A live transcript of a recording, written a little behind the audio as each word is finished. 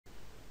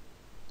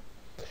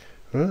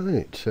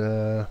Right,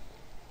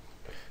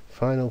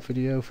 final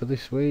video for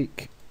this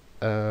week.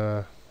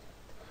 I'm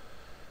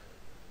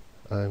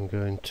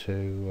going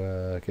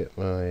to get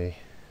my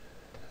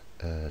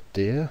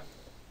deer.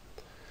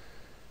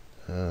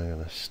 I'm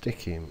going to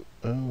stick him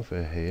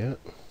over here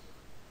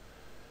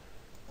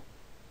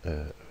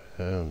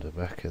around the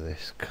back of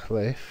this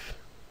cliff.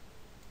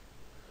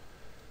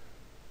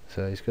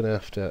 So he's going to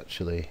have to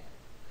actually,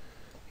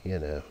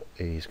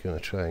 he's going to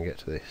try and get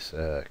to this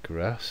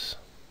grass,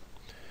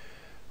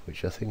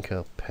 which I think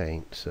I'll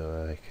paint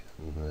so I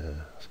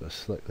can so I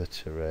select the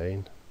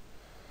terrain,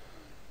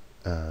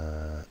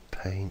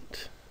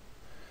 paint,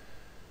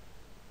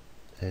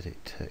 edit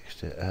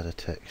texture, add a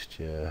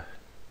texture.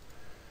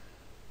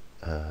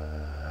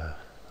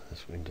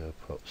 This window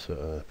pops up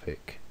and I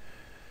pick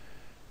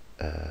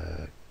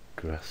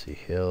grassy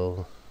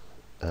hill,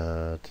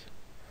 add,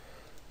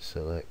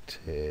 select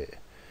it,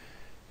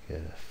 get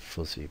a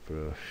fuzzy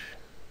brush,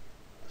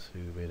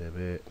 zoom in a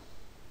bit,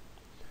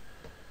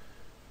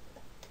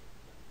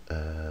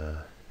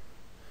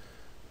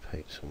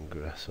 paint some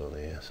grass on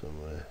here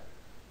somewhere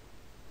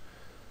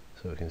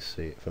so we can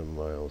see it from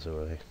miles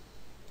away.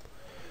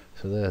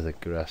 So there's the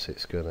grass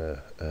it's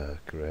gonna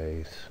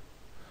graze,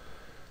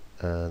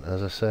 and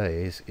as I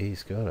say,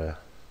 he's got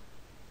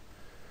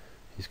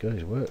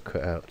his work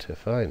cut out to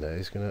find that.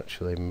 He's gonna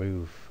actually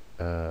move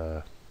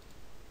in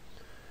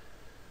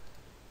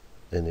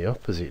the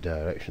opposite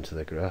direction to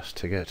the grass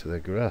to get to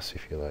the grass,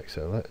 if you like.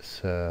 So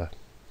let's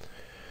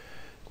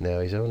now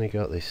he's only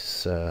got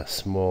this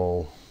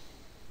small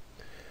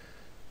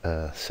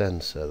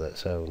sensor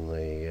that's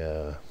only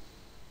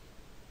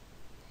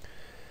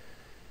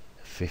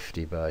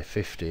 50 by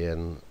 50,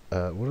 and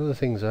one of the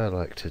things I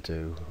like to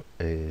do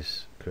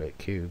is create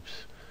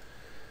cubes,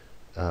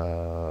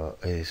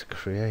 is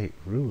create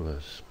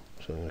rulers.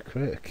 So I'm going to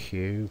create a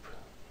cube,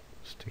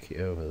 stick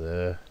it over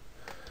there,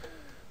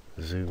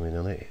 zoom in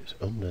on it. It's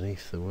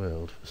underneath the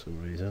world for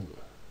some reason,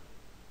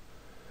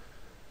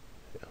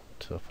 on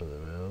top of the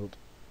world,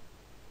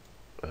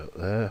 out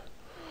there,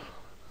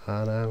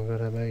 and I'm going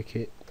to make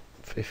it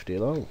 50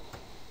 long.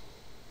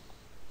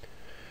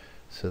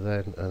 So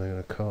then I'm going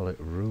to call it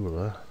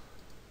ruler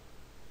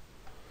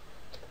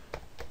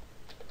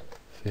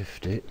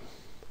 50.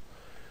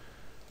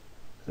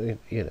 You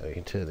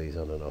can turn these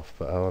on and off,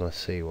 but I want to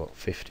see what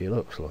 50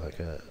 looks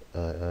like.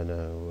 I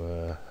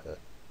know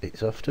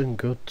it's often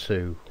good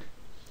to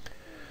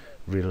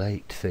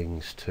relate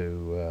things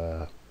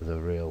to the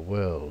real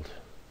world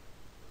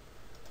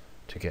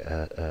to get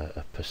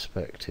a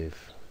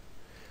perspective.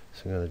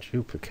 So I'm going to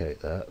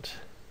duplicate that,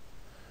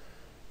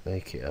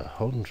 make it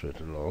 100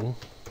 long,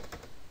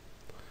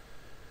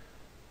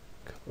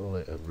 call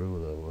it a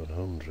ruler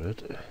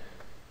 100,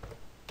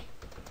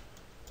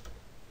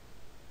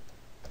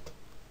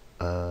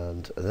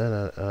 and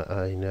then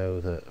I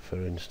know that, for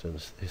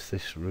instance,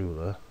 this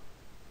ruler,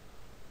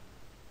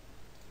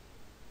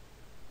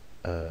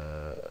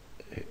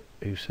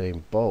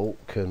 Usain Bolt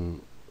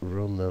can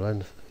run the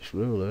length of this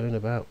ruler in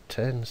about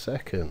 10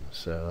 seconds,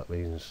 so that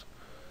means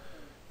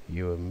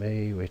you and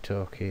me, we're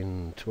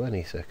talking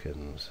 20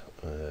 seconds.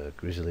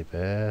 Grizzly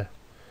bear,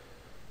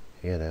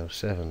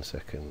 7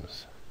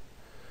 seconds.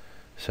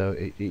 So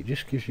it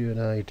just gives you an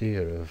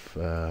idea of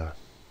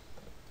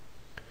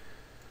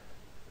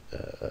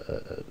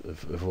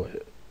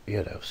what,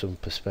 some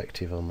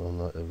perspective on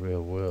like the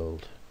real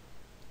world.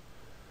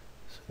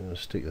 So I'm going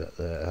to stick that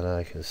there, and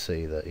I can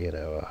see that,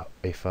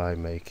 if I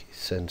make his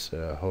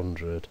sensor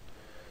 100,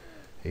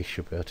 he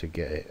should be able to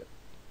get it.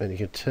 And you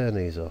can turn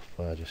these off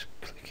by just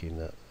clicking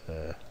that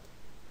there.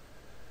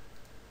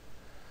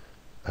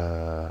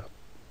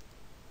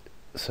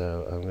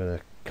 So I'm going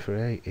to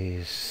create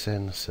his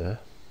sensor.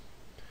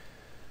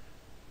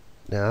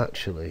 Now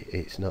actually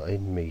it's not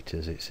in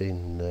meters, it's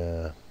in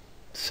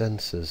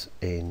sensors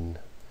in,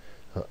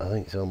 I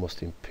think it's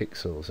almost in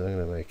pixels. I'm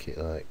going to make it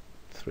like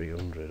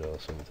 300 or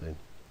something.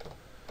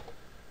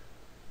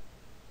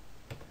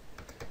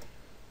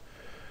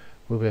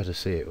 We'll be able to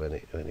see it when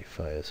it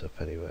fires up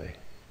anyway.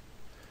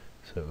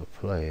 So we'll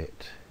play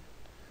it.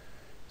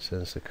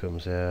 Sensor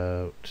comes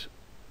out,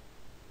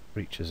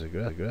 reaches the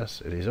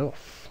grass, it is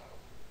off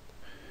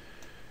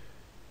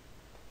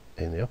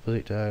in the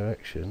opposite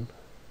direction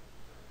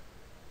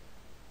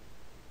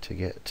to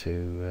get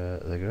to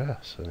the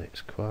grass, and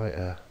it's quite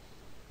a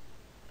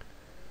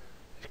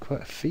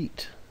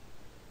feat.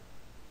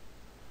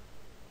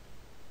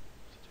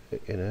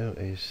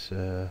 Is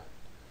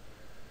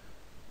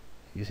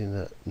using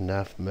that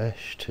nav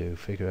mesh to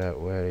figure out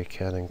where he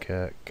can and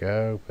can't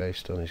go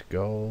based on his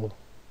goal.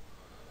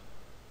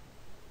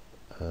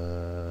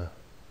 There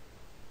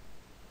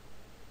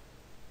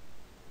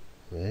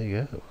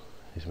you go,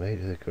 he's made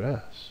it to the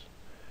grass,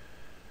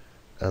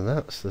 and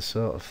that's the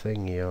sort of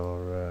thing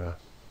you're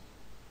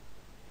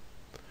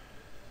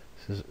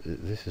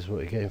this is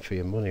what you're getting for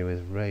your money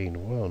with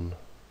Rain 1.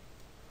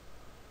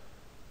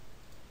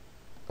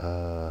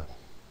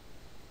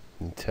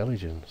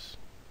 Intelligence.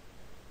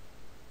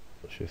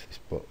 Not sure if this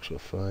box will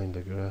find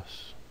the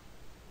grass.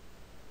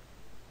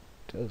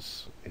 It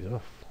does. He's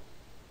off.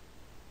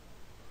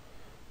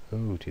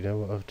 Oh, do you know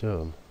what I've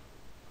done?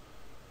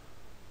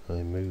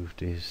 I moved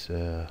his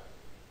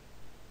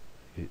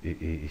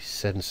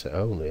sensor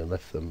only and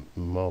left the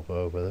mob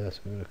over there,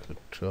 so I'm going to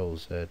Control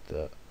Z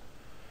that,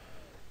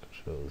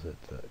 Control Z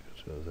that,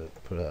 Control Z,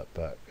 put that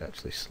back,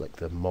 actually select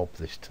the mob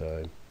this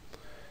time,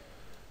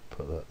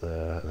 put that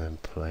there and then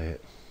play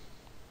it.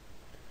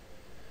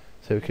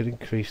 So we could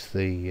increase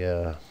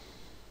the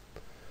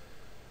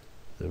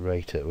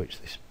rate at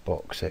which this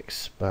box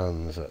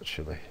expands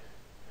actually.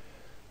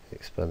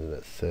 Expanding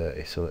at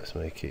 30, so let's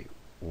make it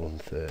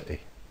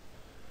 130.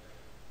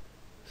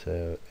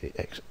 So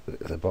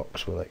the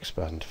box will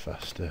expand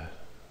faster,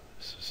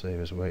 so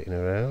save us waiting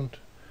around.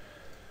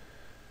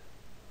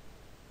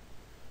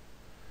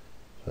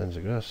 Finds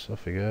the grass,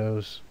 off he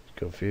goes.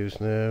 Confused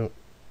now.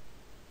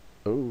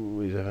 Oh,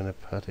 he's having a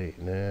paddy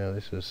now.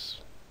 This is.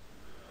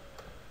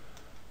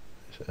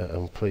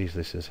 I'm pleased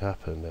this has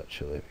happened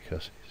actually,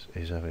 because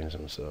he's having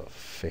some sort of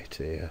fit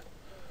here.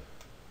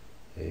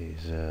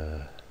 He's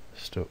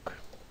stuck.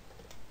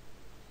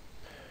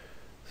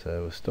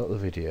 So we'll stop the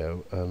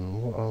video,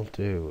 and what I'll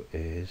do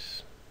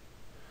is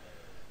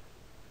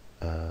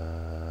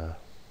go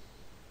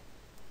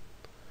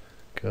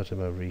to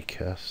my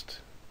recast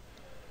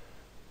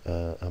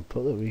and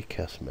put the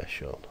recast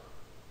mesh on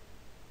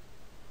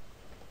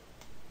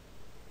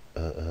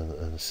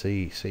and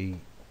see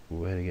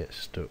where he gets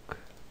stuck.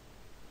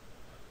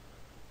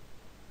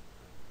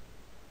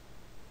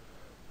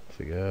 Off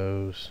he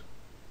goes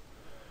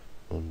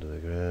under the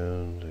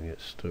ground and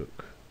gets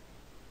stuck.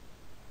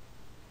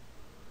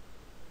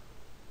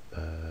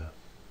 So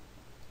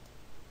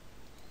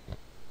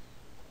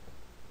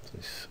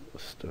he's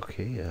stuck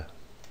here.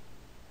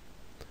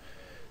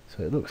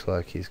 So it looks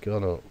like he's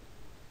gone up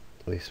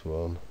this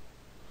one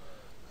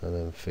and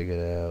then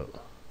figured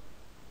out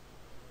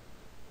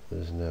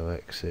there's no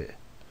exit.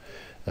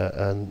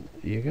 And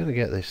you're going to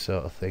get this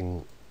sort of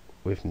thing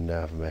with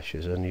nav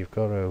meshes, and you've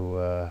got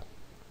to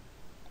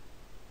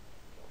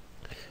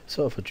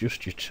sort of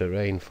adjust your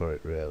terrain for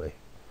it really.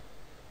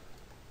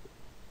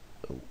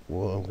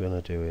 What I'm going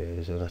to do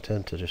is, and I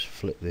tend to just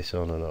flip this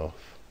on and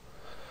off,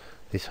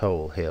 this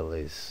whole hill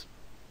is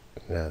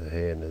neither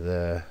here nor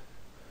there,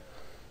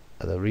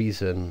 and the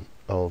reason,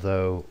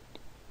 although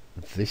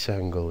this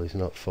angle is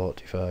not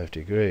 45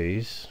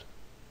 degrees,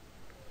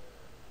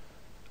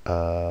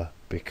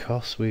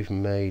 because we've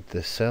made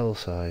the cell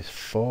size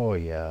 4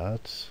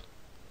 yards,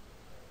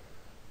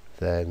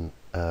 then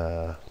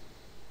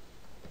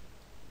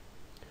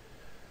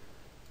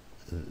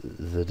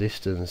the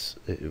distance,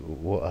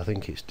 what I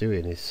think it's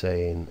doing is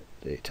saying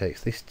it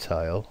takes this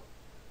tile,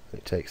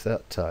 it takes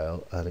that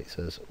tile, and it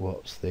says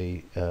what's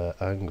the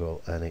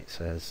angle, and it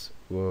says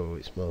whoa,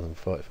 it's more than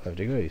 45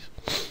 degrees,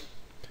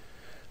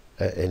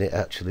 and it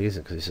actually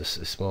isn't, because it's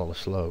a smaller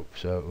slope.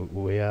 So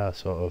we are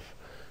sort of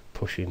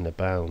pushing the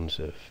bounds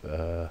of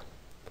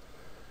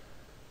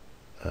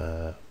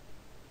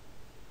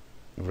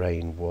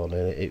Rain 1,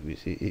 and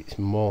it's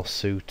more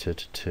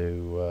suited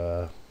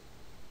to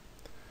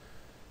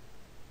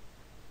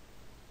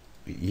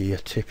your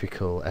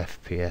typical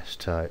FPS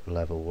type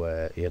level,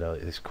 where you know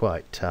it's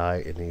quite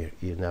tight and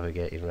you're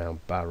navigating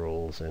around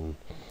barrels and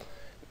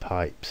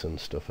pipes and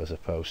stuff, as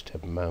opposed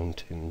to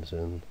mountains.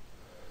 And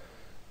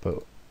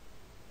but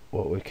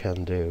what we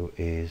can do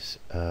is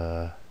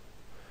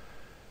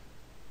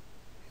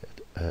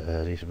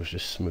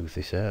just smooth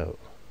this out,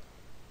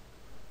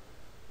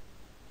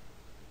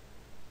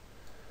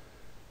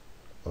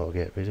 or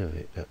get rid of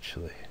it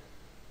actually.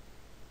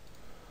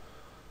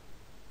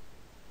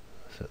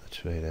 Set the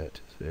terrain out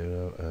to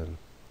 0, and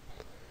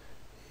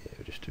yeah,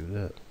 we'll just do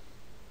that.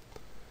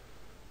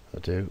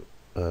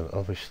 And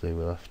obviously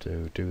we'll have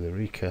to do the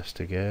recast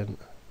again.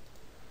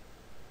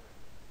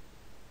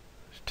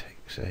 It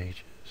takes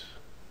ages.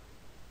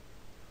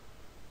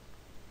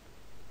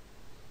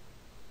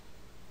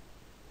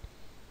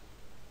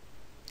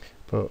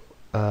 But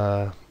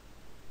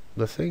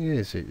the thing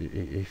is,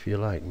 if you're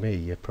like me,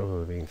 you've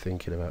probably been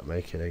thinking about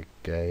making a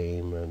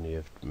game, and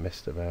you've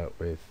messed about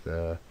with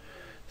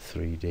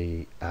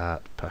 3D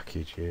art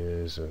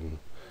packages and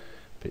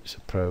bits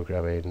of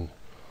programming,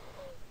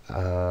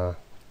 and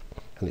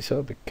it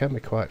sort of can be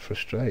quite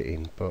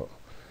frustrating, but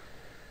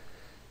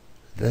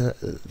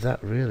that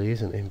really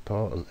isn't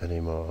important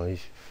anymore.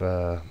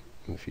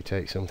 If you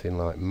take something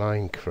like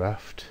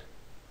Minecraft,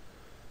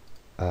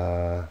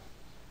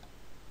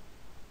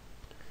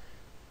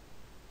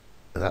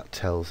 that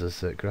tells us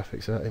that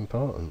graphics aren't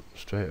important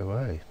straight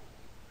away.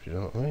 Do you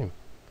know what I mean?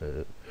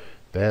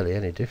 Barely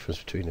any difference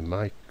between a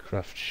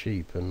Minecraft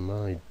sheep and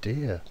my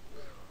deer.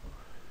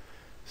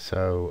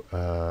 So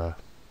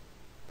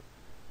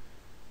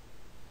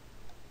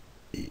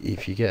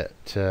if you get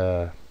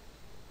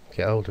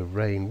hold of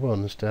Rain 1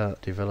 and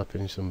start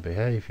developing some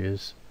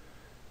behaviours,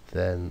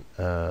 then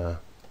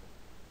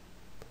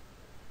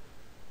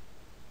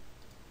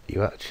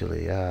you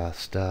actually are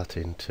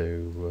starting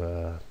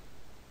to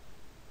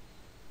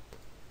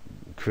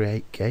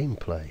create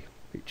gameplay,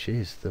 which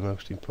is the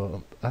most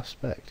important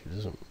aspect. It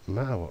doesn't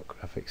matter what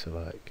graphics are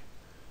like.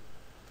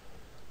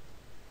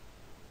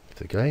 If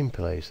the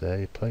gameplay's there.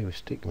 You play with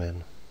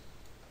stickmen.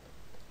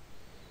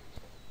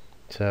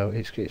 So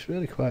it's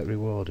really quite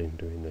rewarding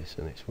doing this,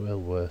 and it's well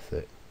worth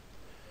it.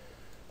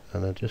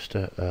 And then just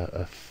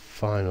a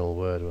final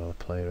word while I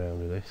play around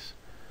with this.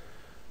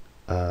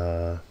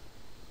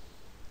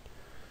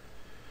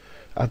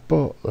 I've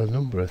bought a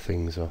number of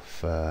things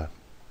off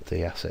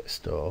the asset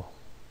store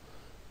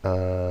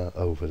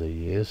over the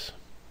years,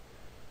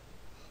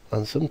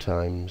 and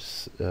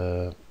sometimes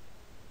the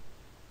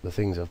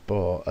things I've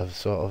bought have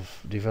sort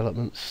of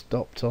development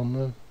stopped on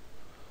them.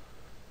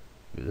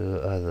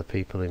 Either the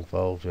people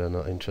involved are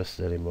not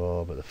interested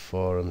anymore, but the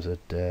forums are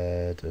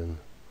dead, and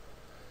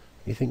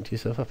you think to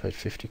yourself, I paid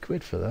 50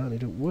 quid for that and it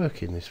didn't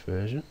work in this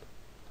version.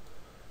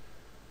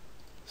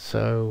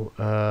 So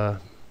a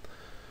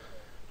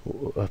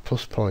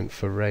plus point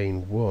for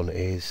Rain 1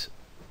 is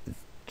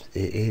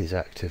it is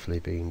actively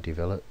being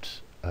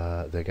developed.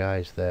 The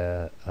guys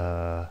there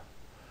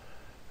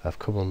have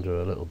come under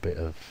a little bit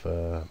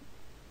of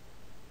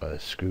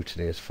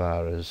scrutiny as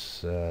far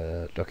as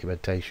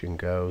documentation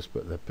goes,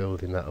 but they're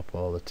building that up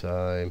all the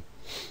time.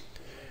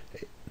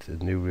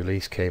 The new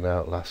release came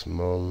out last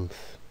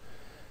month,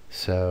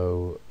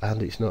 so,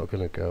 and it's not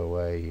going to go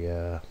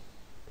away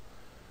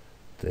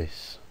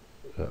this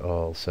at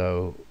all.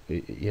 So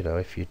you know,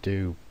 if you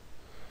do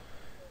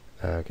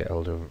get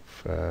hold of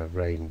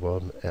Rain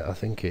 1, I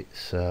think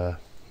it's going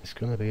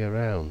to be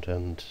around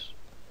and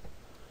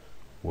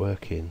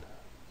working.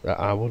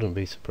 I wouldn't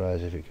be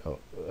surprised if it got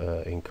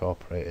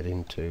incorporated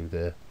into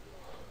the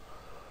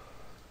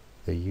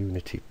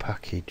Unity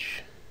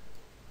package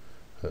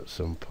at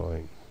some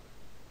point.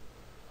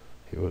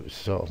 It would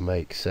sort of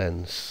make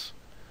sense,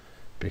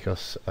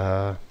 because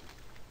there's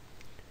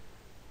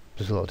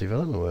a lot of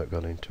development work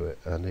gone into it,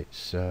 and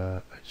it's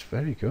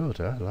very good.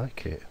 I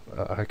like it.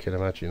 I can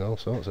imagine all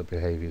sorts of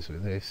behaviours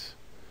with this.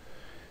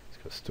 It's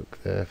got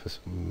stuck there for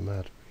some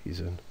mad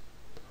reason.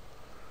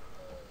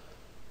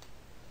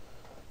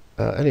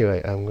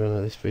 Anyway,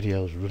 this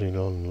video's running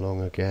on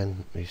long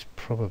again. He's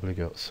probably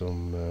got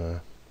some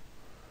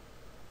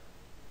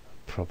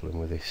problem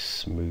with this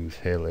smooth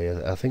hill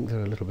here. I think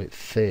they're a little bit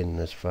thin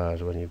as far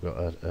as when you've got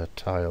a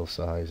tile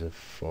size of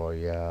 4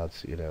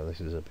 yards. You know, this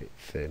is a bit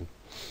thin.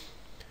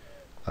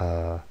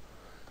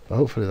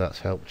 Hopefully that's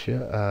helped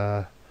you.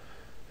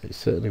 It's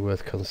certainly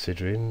worth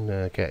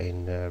considering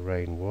getting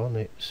Rain 1.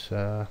 It's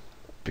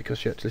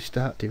because you actually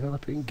start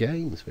developing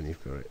games when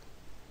you've got it.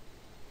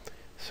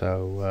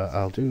 So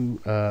I'll do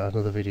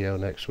another video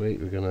next week.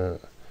 We're gonna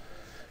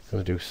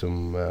do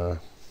some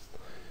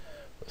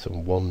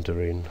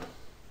wandering.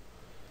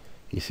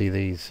 You see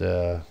these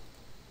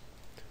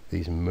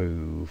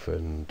move,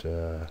 and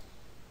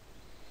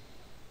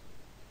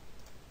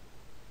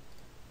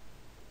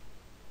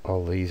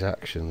all these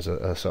actions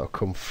are sort of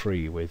come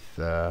free with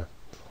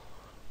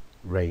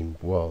Rain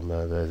 1.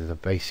 They're the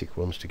basic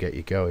ones to get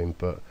you going,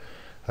 but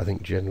I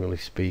think generally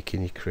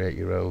speaking, you create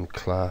your own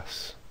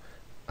class.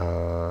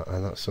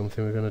 And that's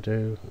something we're going to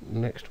do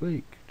next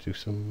week, do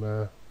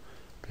some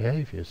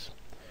behaviours.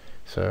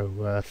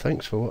 So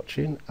thanks for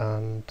watching,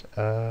 and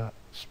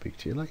speak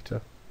to you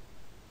later.